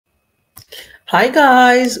Hi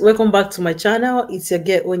guys, welcome back to my channel. It's your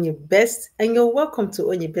girl Onye Best and you're welcome to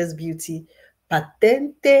Onye Best Beauty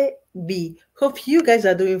Patente B. Hope you guys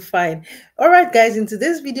are doing fine. Alright guys, in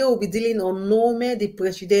today's video we'll be dealing on NORME di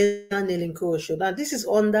PRECEDENZA nell'incrocio. Now this is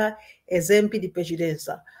under Esempi di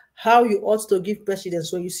Precedenza. How you ought to give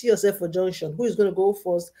precedence when you see yourself for junction. Who is going to go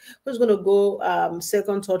first? Who's going to go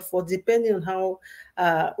second, third, fourth, depending on how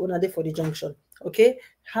on day for the junction. Okay,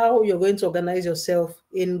 how you're going to organize yourself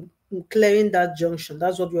in clearing that junction.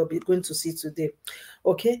 That's what we'll be going to see today.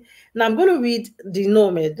 Okay, now I'm going to read the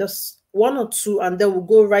NORME, just one or two, and then we'll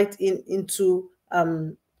go right into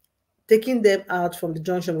taking them out from the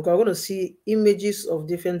junction, because we're going to see images of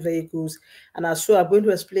different vehicles, and as well I'm going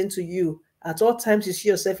to explain to you at all times you see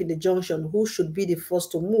yourself in the junction, who should be the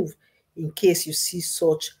first to move in case you see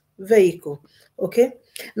such vehicle. Okay,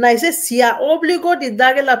 now it says si ha obbligo di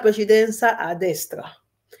dare la precedenza a destra.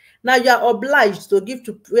 Now you are obliged to give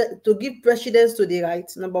precedence to the right.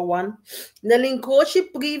 Number one,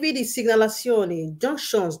 nell'incroci privi di segnalazioni,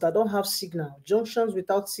 junctions that don't have signal, junctions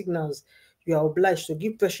without signals, you are obliged to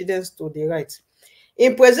give precedence to the right.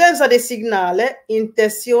 In presenza di segnale,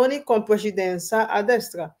 interszioni con precedenza a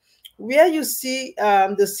destra. Where you see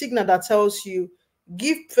the signal that tells you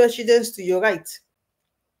give precedence to your right.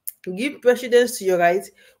 Give precedence to your right.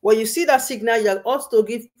 When you see that signal, you also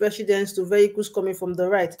give precedence to vehicles coming from the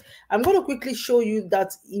right. I'm going to quickly show you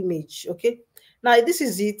that image. Okay, now this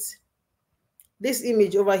is it. This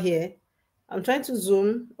image over here, I'm trying to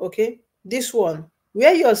zoom. Okay, this one,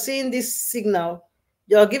 where you're seeing this signal,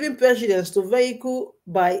 you're giving precedence to vehicle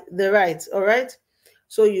by the right. All right,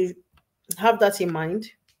 so you have that in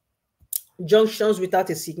mind. Junctions without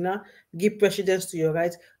a signal, give precedence to your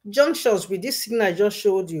right. Junctions with this signal I just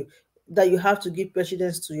showed you that you have to give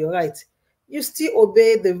precedence to your right, you still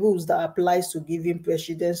obey the rules that applies to giving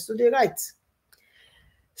precedence to the right.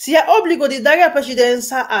 Si ha obbligo di dare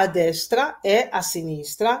precedenza a destra e a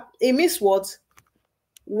sinistra. It means what?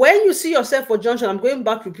 When you see yourself for junction, I'm going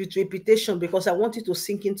back to repetition because I want it to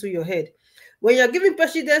sink into your head. When you're giving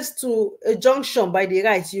precedence to a junction by the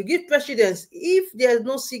right, you give precedence. If there's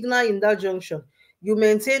no signal in that junction, you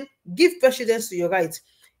maintain, give precedence to your right.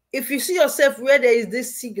 If you see yourself where there is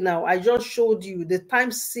this signal, I just showed you the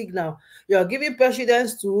time signal, you're giving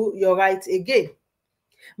precedence to your right again.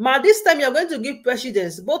 But this time you're going to give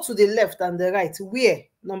precedence both to the left and the right. Where?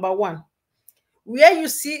 Number one, where you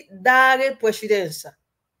see dare precedenza.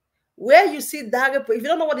 Where you see dare, if you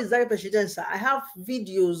don't know what is dare precedenza, I have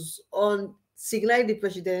videos on Signare di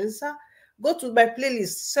Precedenza. Go to my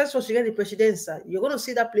playlist, search for Signare di Precedenza. You're going to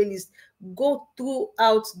see that playlist. Go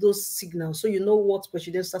throughout those signals so you know what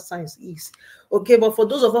precedenza signs is. Okay, but for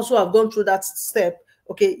those of us who have gone through that step,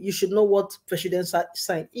 okay, you should know what precedenza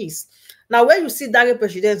sign is. Now, where you see dare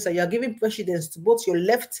precedenza, you are giving precedence to both your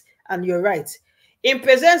left and your right. In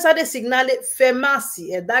presenza di segnale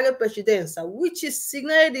fermarsi e dare precedenza, which is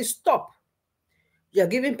signale di stop. You're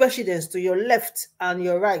giving precedence to your left and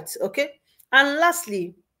your right, okay? And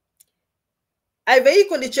lastly, ai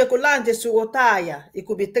veicoli circolanti su rotaia, it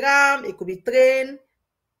could be tram, it could be train,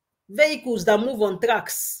 vehicles that move on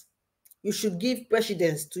tracks, you should give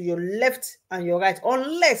precedence to your left and your right,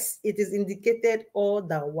 unless it is indicated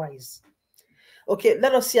otherwise. Okay,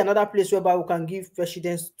 let us see another place whereby we can give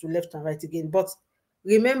precedence to left and right again. But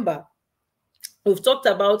remember, we've talked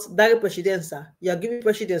about dare precedenza. You are giving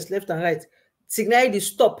precedence left and right. Signal the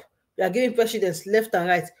stop. You are giving precedence left and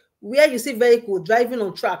right. Where you see vehicle driving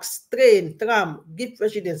on tracks, train, tram, give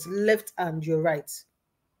precedence left and your right.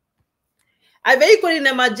 A vehicle in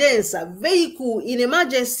emergency,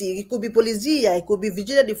 it could be polizia, it could be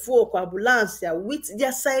vigile di fuoco, ambulancia, with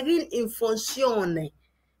their siren in funzione.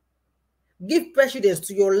 Give precedence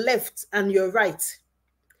to your left and your right.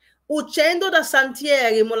 Uscendo da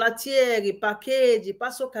santieri, molattieri, parcheggi,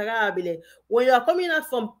 passo carabile. When you are coming out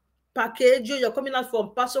from parcheggio, you're coming out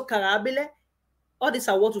from passo carabile. All these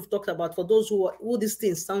are what we've talked about. For those who these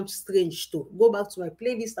things sound strange to, go back to my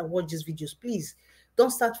playlist and watch these videos, please.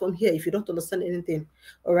 Don't start from here if you don't understand anything,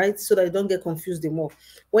 all right? So that you don't get confused anymore.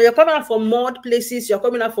 When you're coming out from mod places, you're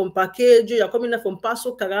coming out from parcheggio, you're coming out from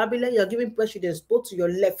passo carabile, you're giving precedence both to your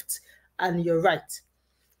left and your right.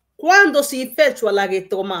 Quando si effettua la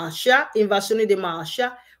retromarcia, inversione di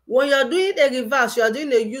marcia, when you're doing a reverse, you are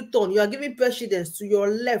doing a U-turn, you are giving precedence to your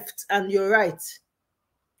left and your right.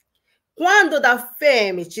 Quando da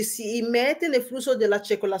fermi ci si immette nel flusso della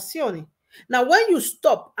circolazione. Now, when you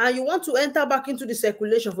stop and you want to enter back into the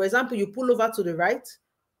circulation, for example, you pull over to the right,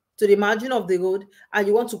 to the margin of the road, and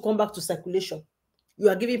you want to come back to circulation, you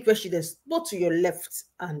are giving precedence both to your left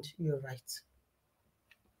and your right.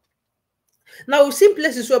 Now, we've seen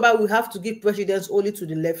places whereby we have to give precedence only to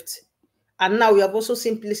the left And now we have also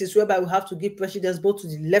seen places whereby we have to give precedence both to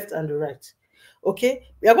the left and the right. Okay,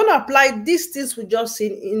 we are going to apply these things we just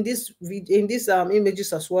seen in this video, in these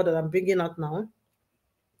images as well that I'm bringing out now.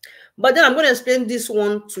 But then I'm going to explain this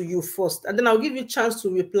one to you first, and then I'll give you a chance to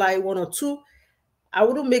reply one or two. I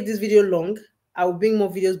wouldn't make this video long. I will bring more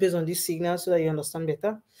videos based on this signal so that you understand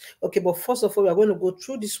better. Okay, but first of all, we are going to go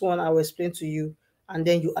through this one. I will explain to you, and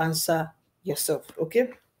then you answer yourself. Okay.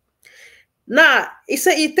 Now,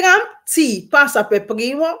 se il tram T passa per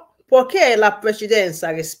primo perché la precedenza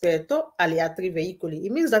rispetto agli altri veicoli.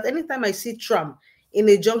 It means that anytime I see tram in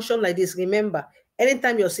a junction like this, remember,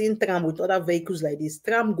 anytime you're seeing tram with other vehicles like this,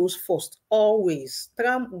 tram goes first, always.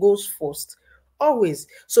 Tram goes first, always.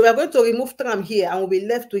 So we are going to remove tram here and we'll be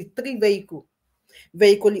left with three vehicles.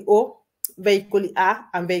 Veicoli O, veicoli A,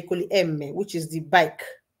 and veicoli M, which is the bike.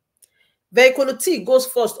 Veicolo T goes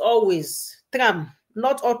first, always. Tram,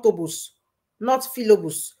 not autobus, not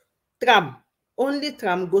philobus. Tram. Only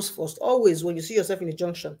tram goes first, always, when you see yourself in a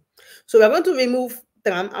junction. So we're going to remove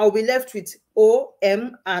tram. I'll be left with O,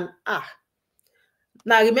 M, and A.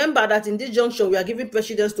 Now remember that in this junction, we are giving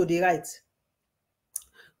precedence to the right.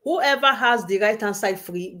 Whoever has the right-hand side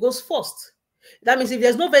free goes first. That means if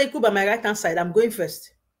there's no vehicle by my right-hand side, I'm going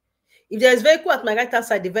first. If there's vehicle at my right-hand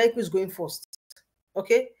side, the vehicle is going first.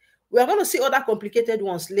 Okay? We are going to see other complicated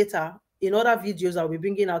ones later in other videos I'll be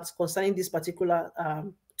bringing out concerning this particular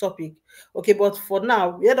topic. Okay, but for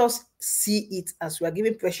now, let us see it as we are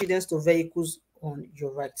giving precedence to vehicles on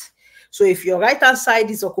your right. So if your right-hand side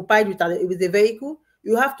is occupied with a vehicle,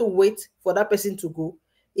 you have to wait for that person to go.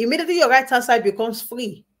 Immediately your right-hand side becomes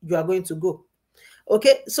free, you are going to go.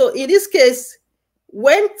 Okay, so in this case,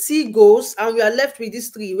 when T goes and we are left with these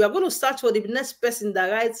three, we are going to search for the next person that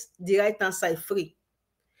rides the right-hand side free.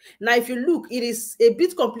 Now, if you look, it is a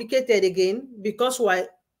bit complicated again because why?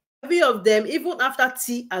 Every of them, even after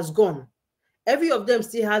T has gone, every of them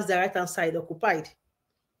still has the right-hand side occupied.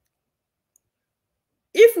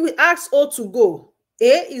 If we ask O to go,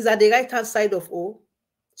 A is at the right-hand side of O,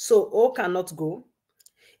 so O cannot go.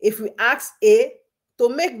 If we ask A to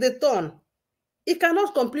make the turn, it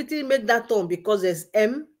cannot completely make that turn because there's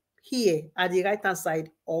M here at the right-hand side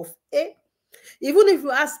of A. Even if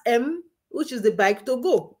you ask M, which is the bike, to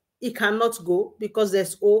go, it cannot go because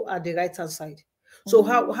there's O at the right-hand side. So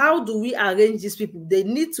how do we arrange these people? They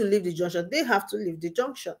need to leave the junction. They have to leave the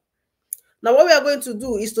junction. Now, what we are going to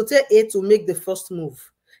do is to tell A to make the first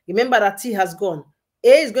move. Remember that T has gone.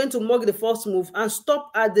 A is going to make the first move and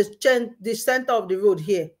stop at the center of the road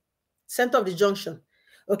here, center of the junction.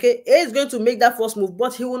 Okay, A is going to make that first move,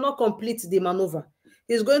 but he will not complete the maneuver.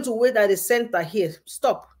 He's going to wait at the center here,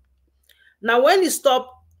 stop. Now, when he stops,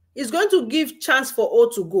 he's going to give chance for O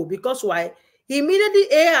to go because why? Immediately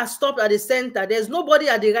A has stopped at the center. There's nobody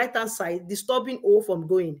at the right-hand side disturbing O from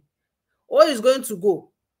going. O is going to go.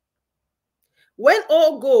 When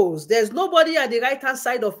O goes, there's nobody at the right-hand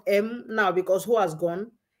side of M now because O has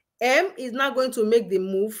gone. M is now going to make the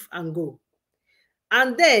move and go.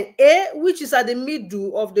 And then A, which is at the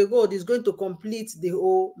middle of the road, is going to complete the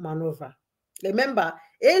whole maneuver. Remember,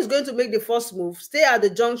 A is going to make the first move, stay at the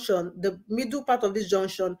junction, the middle part of this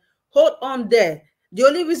junction, hold on there. The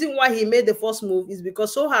only reason why he made the first move is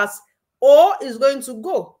because O is going to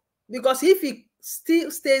go. Because if he still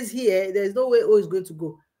stays here, there's no way O is going to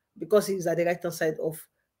go because he's at the right-hand side of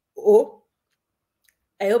O.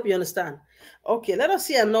 I hope you understand. Okay, let us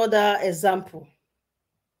see another example.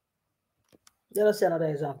 Let us see another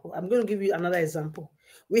example. I'm going to give you another example.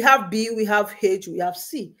 We have B, we have H, we have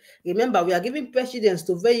C. Remember, we are giving precedence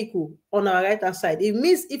to vehicle on our right-hand side. It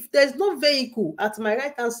means if there's no vehicle at my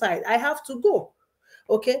right-hand side, I have to go.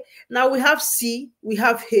 Okay, now we have C, we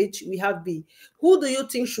have H, we have B. Who do you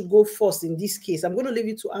think should go first in this case? I'm going to leave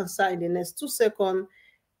you to answer in the next 2 seconds.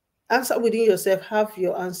 Answer within yourself, have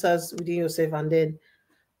your answers within yourself, and then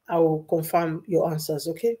I will confirm your answers,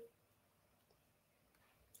 okay?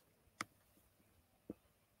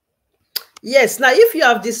 Yes, now if you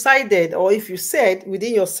have decided or if you said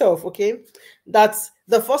within yourself, okay, that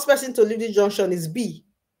the first person to leave the junction is B,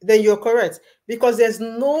 then you're correct because there's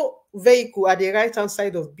no vehicle at the right-hand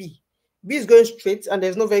side of B. B is going straight and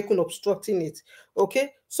there's no vehicle obstructing it,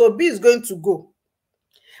 okay? So B is going to go.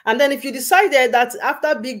 And then if you decided that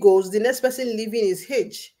after B goes, the next person leaving is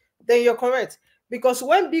H, then you're correct. Because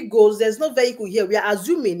when B goes, there's no vehicle here. We are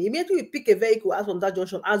assuming, immediately we pick a vehicle out from that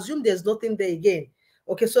junction, assume there's nothing there again.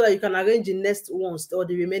 Okay, so that you can arrange the next ones or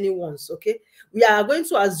the remaining ones, okay? We are going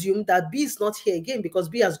to assume that B is not here again because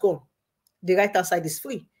B has gone. The right-hand side is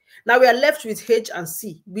free. Now we are left with H and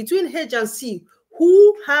C. Between H and C,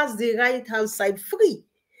 who has the right-hand side free?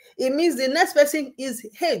 It means the next person is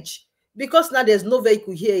H because now there's no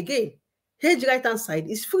vehicle here again. H right hand side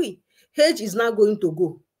is free. H is now going to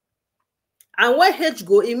go. And when H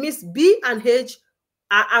go, it means B and H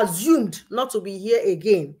are assumed not to be here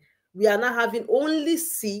again. We are now having only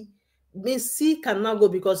C, means C can now go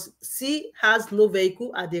because C has no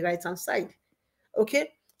vehicle at the right hand side.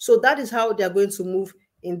 Okay, so that is how they are going to move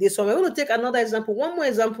in this one. We're going to take another example, one more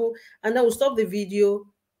example, and then we'll stop the video.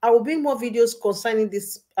 I will bring more videos concerning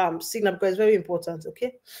this signal because it's very important.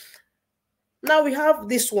 Okay, now we have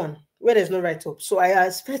this one where there's no right up. So I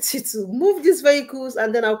expect you to move these vehicles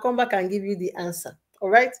and then I'll come back and give you the answer. All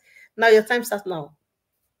right. Now your time starts now.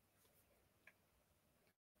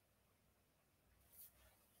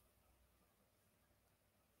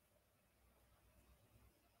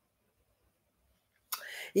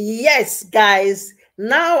 Yes, guys.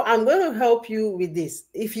 Now I'm going to help you with this.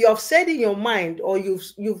 If you have said in your mind or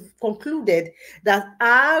you've concluded that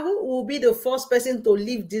R will be the first person to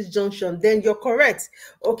leave this junction, then you're correct.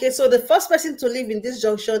 Okay, so the first person to leave in this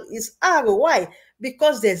junction is R. Why?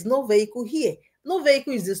 Because there's no vehicle here. No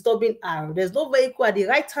vehicle is disturbing R. There's no vehicle at the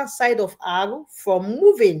right-hand side of R from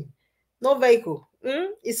moving. No vehicle.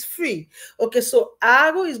 It's free. Okay, so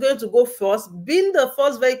R is going to go first, being the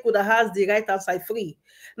first vehicle that has the right-hand side free.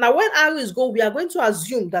 Now, when arrow is going, we are going to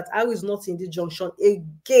assume that arrow is not in the junction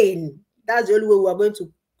again. That's the only way we are going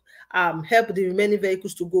to help the remaining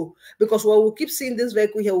vehicles to go. Because when we keep seeing this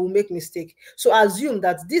vehicle here, we'll make mistake. So assume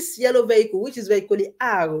that this yellow vehicle, which is VEICOLI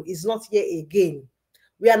arrow, is not here again.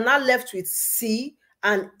 We are now left with C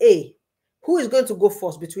and A. Who is going to go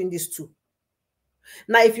first between these two?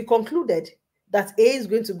 Now, if you concluded that A is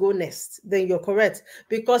going to go next, then you're correct.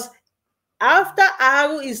 Because after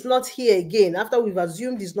arrow is not here again, after we've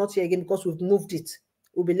assumed it's not here again because we've moved it,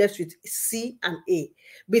 we'll be left with C and A.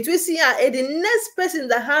 Between C and A, the next person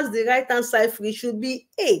that has the right-hand side free should be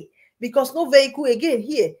A, because no vehicle again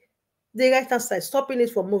here. The right-hand side, stopping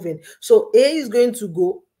it from moving. So A is going to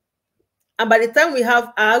go, and by the time we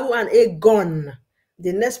have arrow and A gone,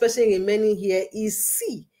 the next person remaining here is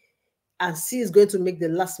C. And C is going to make the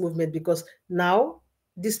last movement because now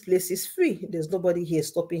this place is free. There's nobody here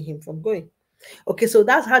stopping him from going. Okay, so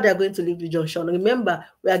that's how they're going to leave the junction. Remember,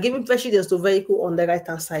 we are giving precedence to vehicle on the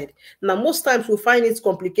right-hand side. Now, most times we find it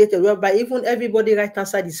complicated, whereby even everybody right-hand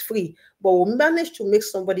side is free, but we'll manage to make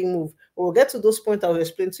somebody move. We'll get to those points. I'll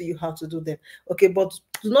explain to you how to do them. Okay, but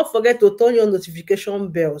do not forget to turn your notification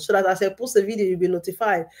bell so that as I post a video, you'll be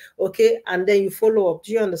notified. Okay, and then you follow up.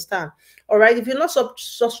 Do you understand? All right, if you're not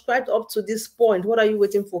subscribed up to this point, what are you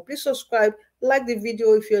waiting for? Please subscribe, like the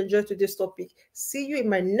video if you enjoyed today's topic. See you in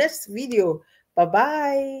my next video.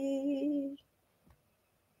 Bye-bye.